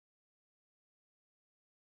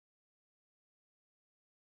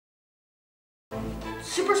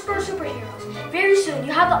Super Spurs Superheroes. Very soon,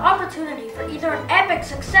 you have the opportunity for either an epic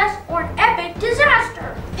success or an epic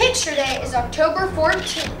disaster. Picture Day is October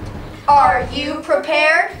 14th. Are you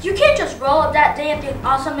prepared? You can't just roll up that day and think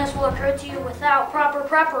awesomeness will occur to you without proper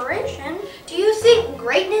preparation. Do you think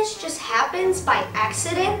greatness just happens by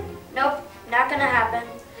accident? Nope, not gonna happen.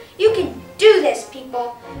 You can do this,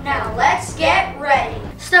 people. Now let's get ready.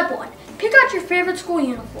 Step 1, pick out your favorite school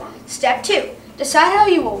uniform. Step 2, decide how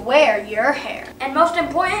you will wear your hair. And most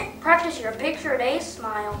important, practice your Picture Day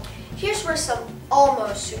smile. Here's where some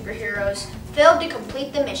almost superheroes failed to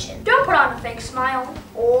complete the mission. Don't put on a fake smile.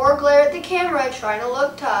 Or glare at the camera trying to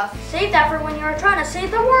look tough. Save that for when you're trying to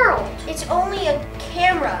save the world. It's only a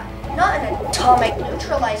camera, not an atomic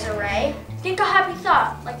neutralizer ray. Think a happy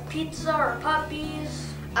thought, like pizza or puppies.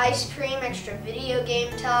 Ice cream, extra video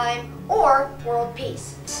game time, or world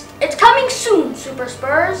peace. It's coming soon, Super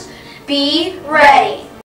Spurs. Be ready.